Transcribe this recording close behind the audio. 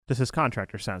This is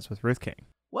Contractor Sense with Ruth King.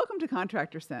 Welcome to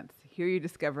Contractor Sense. Here you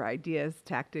discover ideas,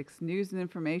 tactics, news, and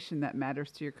information that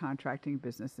matters to your contracting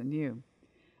business and you.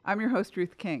 I'm your host,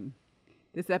 Ruth King.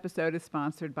 This episode is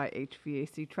sponsored by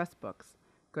HVAC Trust Books.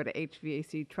 Go to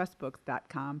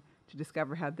hvactrustbooks.com to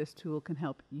discover how this tool can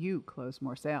help you close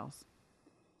more sales.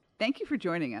 Thank you for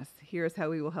joining us. Here's how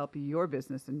we will help your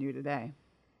business and you today.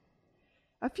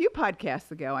 A few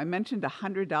podcasts ago, I mentioned a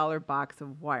 $100 box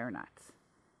of wire nuts.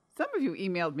 Some of you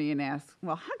emailed me and asked,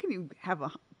 well, how can you have a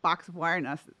box of wire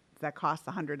nuts that costs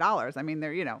 $100? I mean,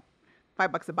 they're,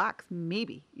 $5 a box,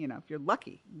 maybe, if you're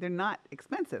lucky. They're not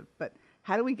expensive, but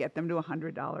how do we get them to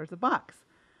 $100 a box?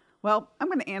 Well, I'm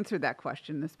going to answer that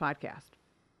question in this podcast.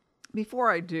 Before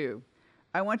I do,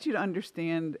 I want you to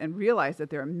understand and realize that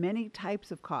there are many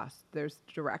types of costs. There's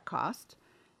direct cost,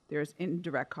 there's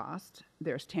indirect cost,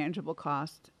 there's tangible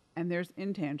cost, and there's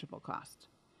intangible cost.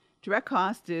 Direct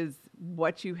cost is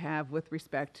what you have with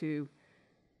respect to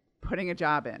putting a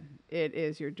job in. It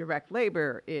is your direct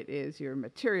labor, it is your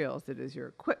materials, it is your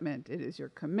equipment, it is your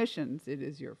commissions, it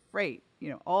is your freight,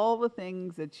 all the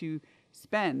things that you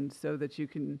spend so that you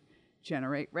can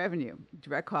generate revenue.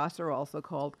 Direct costs are also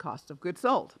called cost of goods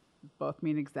sold. Both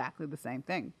mean exactly the same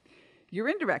thing. Your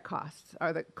indirect costs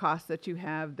are the costs that you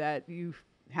have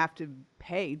to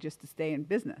pay just to stay in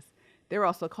business. They're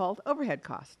also called overhead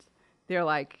costs. They're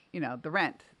like, the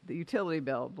rent, the utility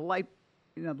bill, the light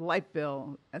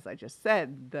bill, as I just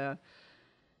said, the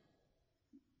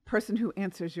person who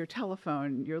answers your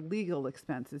telephone, your legal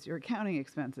expenses, your accounting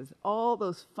expenses, all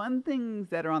those fun things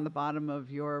that are on the bottom of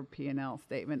your P&L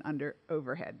statement under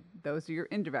overhead. Those are your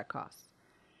indirect costs.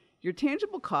 Your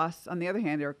tangible costs, on the other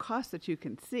hand, are costs that you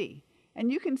can see.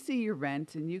 And you can see your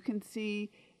rent and you can see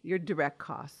your direct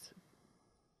costs.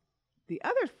 The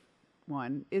other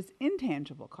one is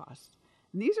intangible costs.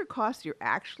 And these are costs you're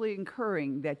actually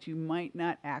incurring that you might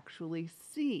not actually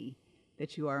see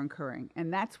that you are incurring.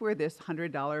 And that's where this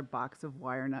 $100 box of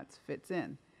wire nuts fits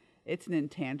in. It's an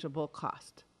intangible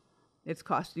cost. It's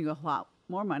costing you a lot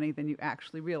more money than you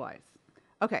actually realize.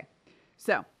 Okay,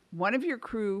 so one of your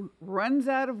crew runs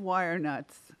out of wire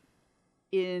nuts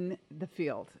in the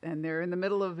field, and they're in the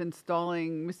middle of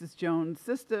installing Mrs. Jones'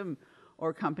 system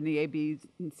or company A, B,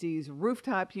 and C's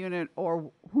rooftop unit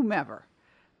or whomever.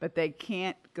 But they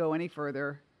can't go any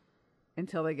further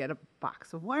until they get a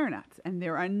box of wire nuts. And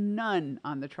there are none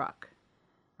on the truck.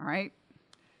 All right?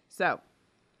 So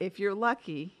if you're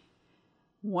lucky,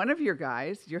 one of your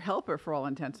guys, your helper for all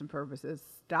intents and purposes,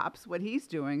 stops what he's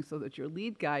doing so that your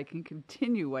lead guy can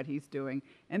continue what he's doing.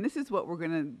 And this is what we're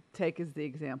going to take as the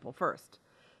example first.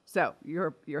 So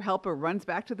your helper runs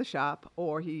back to the shop,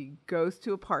 or he goes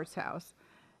to a parts house,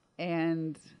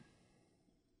 and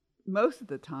most of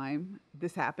the time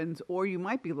this happens, or you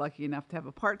might be lucky enough to have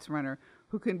a parts runner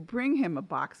who can bring him a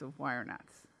box of wire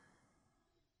nuts.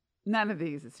 None of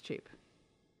these is cheap.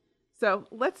 So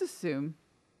let's assume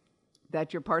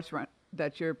that your parts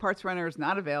runner is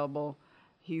not available.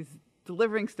 He's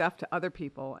delivering stuff to other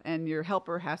people, and your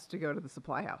helper has to go to the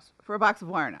supply house for a box of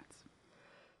wire nuts.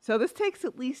 So this takes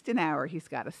at least an hour. He's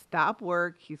got to stop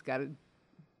work. He's got to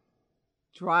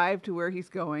drive to where he's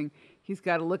going. He's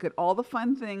got to look at all the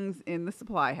fun things in the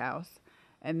supply house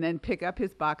and then pick up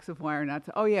his box of wire nuts.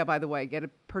 Oh yeah, by the way, get a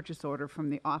purchase order from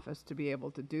the office to be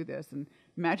able to do this. And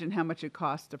imagine how much it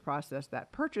costs to process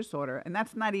that purchase order. And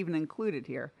that's not even included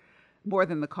here, more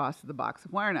than the cost of the box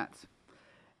of wire nuts.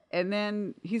 And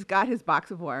then he's got his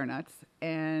box of wire nuts,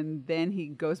 and then he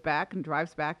goes back and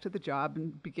drives back to the job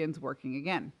and begins working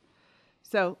again.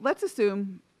 So let's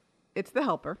assume it's the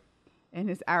helper, and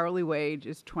his hourly wage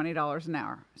is $20 an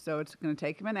hour. So it's going to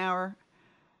take him an hour.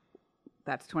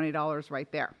 That's $20 right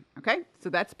there. Okay? So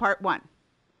that's part one.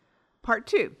 Part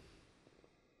two,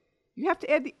 you have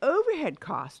to add the overhead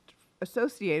cost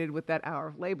associated with that hour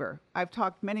of labor. I've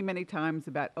talked many, many times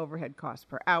about overhead costs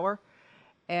per hour.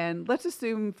 And let's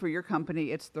assume for your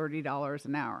company, it's $30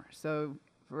 an hour. So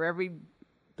for every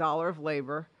dollar of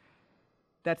labor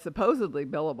that's supposedly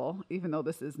billable, even though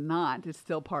this is not, it's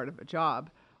still part of a job.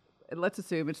 Let's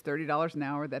assume it's $30 an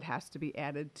hour that has to be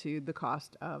added to the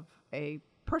cost of a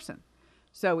person.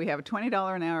 So we have a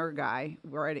 $20 an hour guy.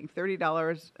 We're adding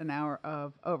 $30 an hour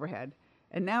of overhead.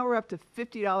 And now we're up to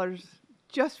 $50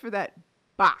 just for that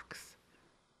box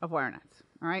of wire nuts.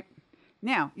 All right.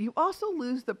 Now, you also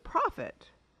lose the profit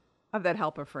of that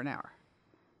helper for an hour.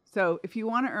 So if you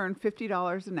want to earn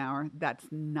 $50 an hour, that's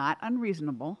not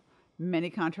unreasonable. Many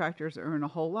contractors earn a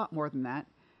whole lot more than that.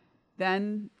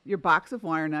 Then your box of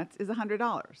wire nuts is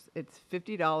 $100. It's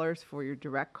 $50 for your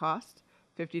direct cost,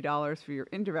 $50 for your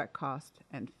indirect cost,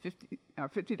 and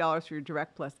 $50 for your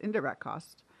direct plus indirect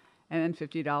cost, and then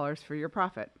 $50 for your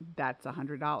profit. That's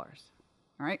 $100. All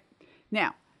right.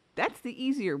 Now, that's the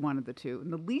easier one of the two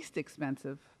and the least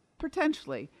expensive,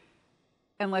 potentially,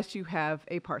 unless you have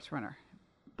a parts runner.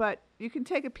 But you can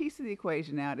take a piece of the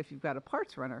equation out if you've got a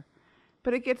parts runner.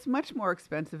 But it gets much more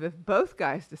expensive if both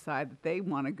guys decide that they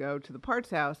want to go to the parts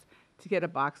house to get a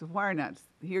box of wire nuts.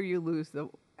 Here you lose the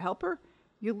helper,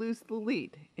 you lose the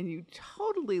lead, and you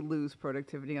totally lose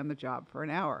productivity on the job for an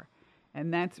hour.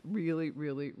 And that's really,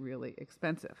 really, really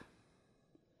expensive.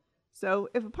 So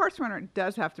if a parts runner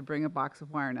does have to bring a box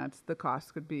of wire nuts, the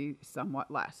cost could be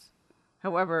somewhat less.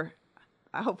 However,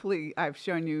 hopefully I've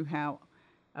shown you how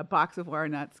a box of wire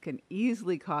nuts can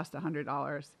easily cost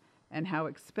 $100 and how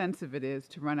expensive it is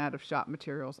to run out of shop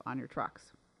materials on your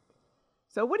trucks.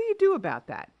 So what do you do about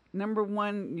that? Number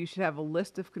one, you should have a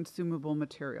list of consumable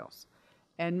materials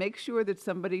and make sure that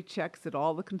somebody checks that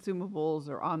all the consumables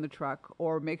are on the truck,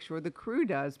 or make sure the crew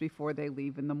does before they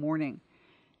leave in the morning.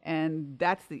 And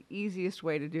that's the easiest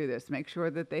way to do this. Make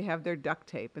sure that they have their duct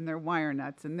tape and their wire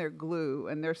nuts and their glue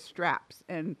and their straps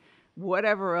and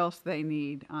whatever else they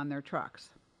need on their trucks.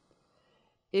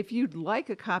 If you'd like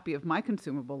a copy of my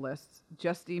consumable lists,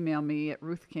 just email me at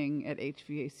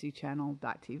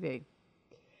ruthking@hvacchannel.tv.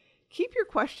 Keep your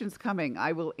questions coming.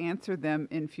 I will answer them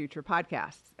in future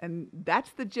podcasts. And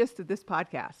that's the gist of this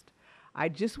podcast. I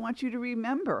just want you to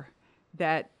remember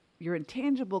that your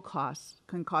intangible costs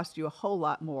can cost you a whole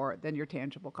lot more than your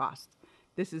tangible costs.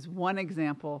 This is one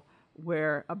example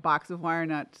where a box of wire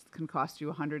nuts can cost you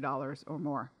 $100 or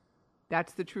more.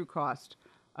 That's the true cost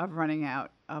of running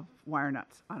out of wire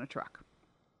nuts on a truck.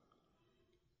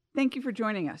 Thank you for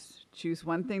joining us. Choose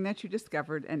one thing that you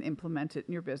discovered and implement it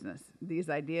in your business. These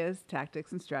ideas,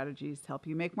 tactics, and strategies help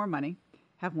you make more money,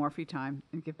 have more free time,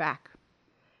 and give back.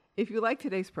 If you like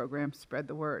today's program, spread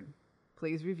the word.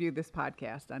 Please review this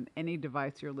podcast on any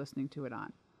device you're listening to it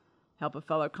on. Help a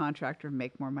fellow contractor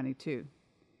make more money too.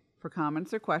 For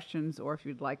comments or questions, or if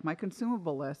you'd like my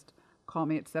consumable list, call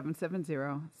me at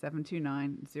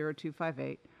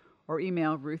 770-729-0258 or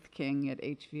email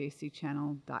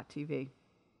ruthking@hvacchannel.tv.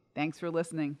 Thanks for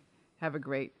listening. Have a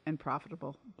great and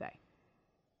profitable day.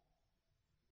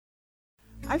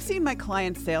 I've seen my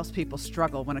clients' salespeople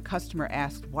struggle when a customer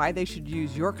asks why they should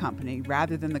use your company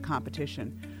rather than the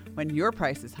competition when your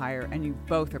price is higher and you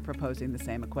both are proposing the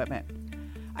same equipment.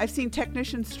 I've seen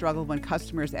technicians struggle when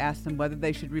customers ask them whether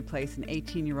they should replace an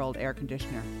 18-year-old air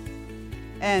conditioner.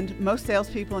 And most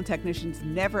salespeople and technicians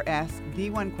never ask the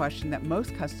one question that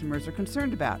most customers are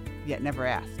concerned about, yet never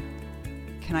ask.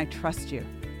 Can I trust you?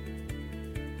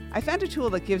 I found a tool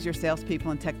that gives your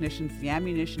salespeople and technicians the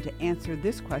ammunition to answer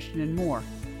this question and more.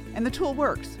 And the tool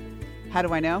works. How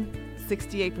do I know?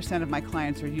 68% of my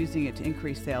clients are using it to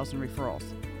increase sales and referrals.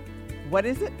 What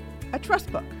is it? A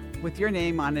trust book with your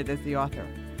name on it as the author.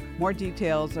 More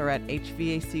details are at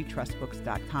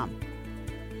hvactrustbooks.com.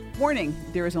 Warning,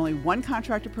 there is only one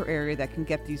contractor per area that can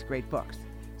get these great books.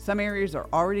 Some areas are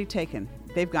already taken.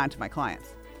 They've gone to my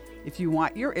clients. If you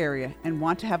want your area and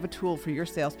want to have a tool for your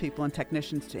salespeople and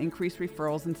technicians to increase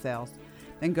referrals and sales,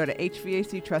 then go to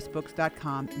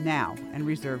hvactrustbooks.com now and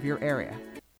reserve your area.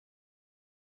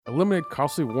 Eliminate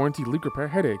costly warranty leak repair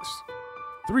headaches.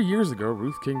 3 years ago,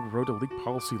 Ruth King wrote a leak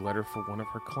policy letter for one of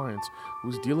her clients who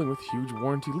was dealing with huge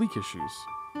warranty leak issues.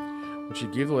 When she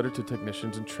gave the letter to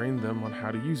technicians and trained them on how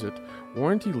to use it,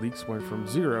 warranty leaks went from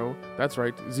zero, that's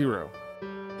right, zero.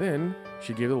 Then,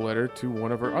 she gave the letter to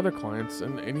one of her other clients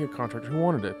and any contractor who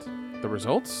wanted it. The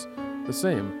results? The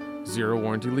same, 0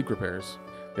 warranty leak repairs.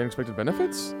 The unexpected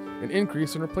benefits? An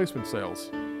increase in replacement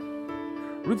sales.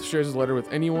 Ruth shares the letter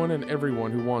with anyone and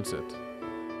everyone who wants it.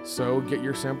 So, get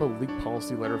your sample leak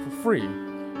policy letter for free.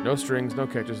 No strings, no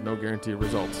catches, no guaranteed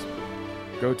results.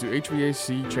 Go to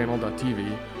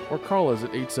hvacchannel.tv or call us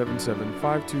at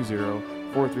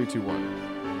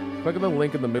 877-520-4321. Click on the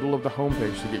link in the middle of the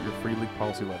homepage to get your free leak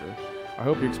policy letter. I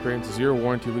hope you experience 0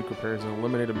 warranty leak repairs and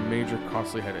eliminate a major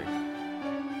costly headache.